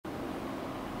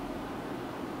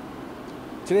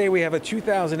Today we have a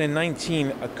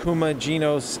 2019 OKUMA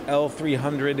GENOS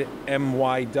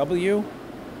L300-MYW.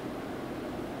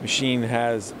 Machine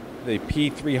has the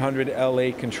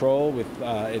P300LA control with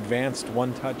advanced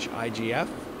one-touch IGF.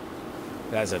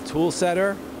 It has a tool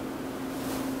setter,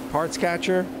 parts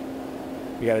catcher.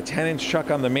 We got a 10-inch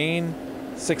chuck on the main,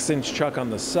 6-inch chuck on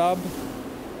the sub.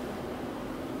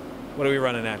 What are we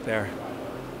running at there?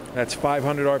 That's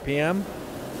 500 RPM.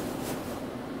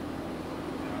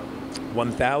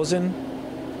 1,000.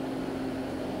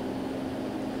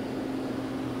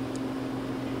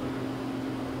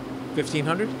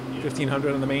 1,500?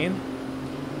 1,500 on the main.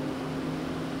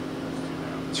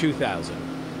 2,000.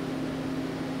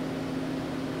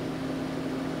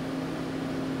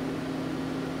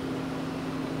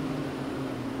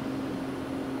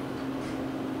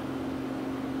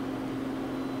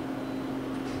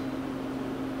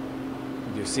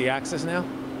 Do C-axis now?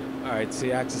 All right,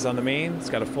 C-axis on the main.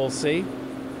 It's got a full C.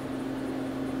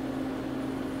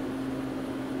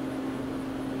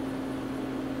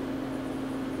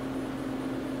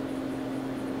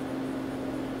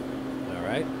 All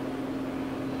right.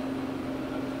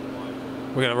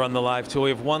 We're gonna run the live tool. We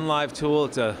have one live tool.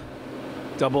 It's a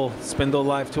double spindle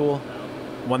live tool.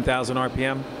 1,000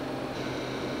 RPM.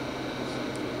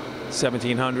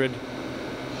 1,700.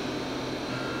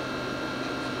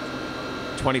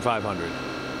 2,500.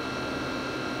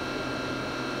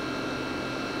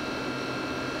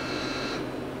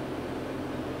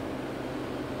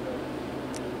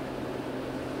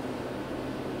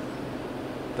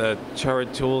 The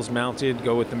turret tools mounted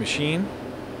go with the machine.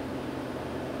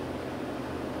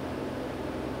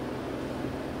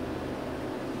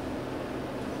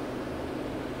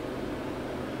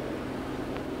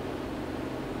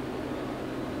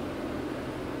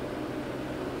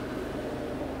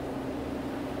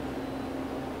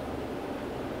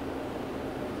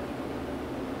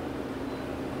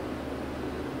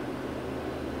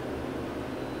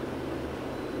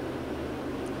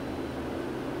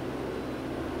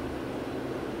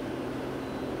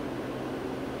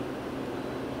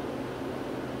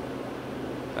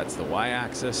 That's the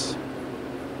Y-axis.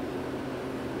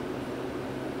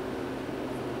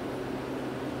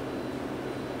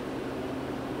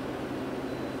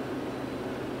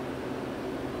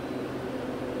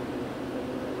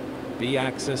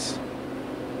 B-axis.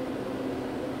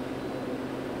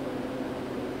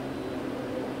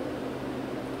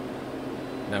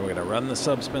 Now we're going to run the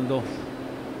subspindle.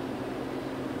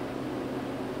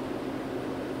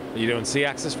 Are you doing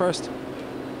C-axis first?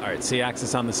 All right,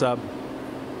 C-axis on the sub.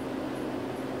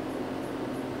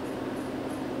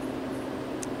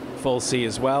 Full C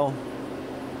as well.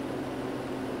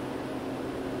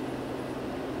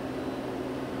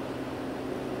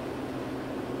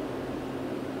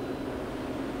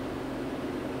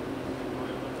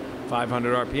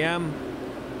 .500 RPM.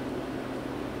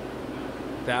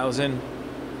 1,000.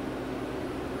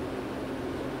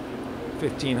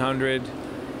 1,500.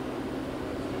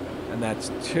 And that's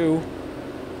 2.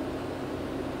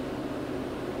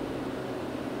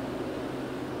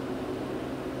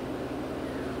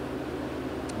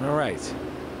 All right.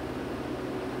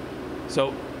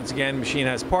 So, once again, machine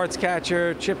has parts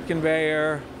catcher, chip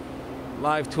conveyor,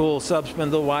 live tool,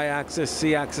 subspindle, Y-axis,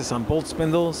 C-axis on both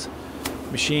spindles.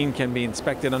 Machine can be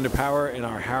inspected under power in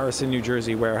our Harrison, New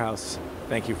Jersey warehouse.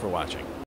 Thank you for watching.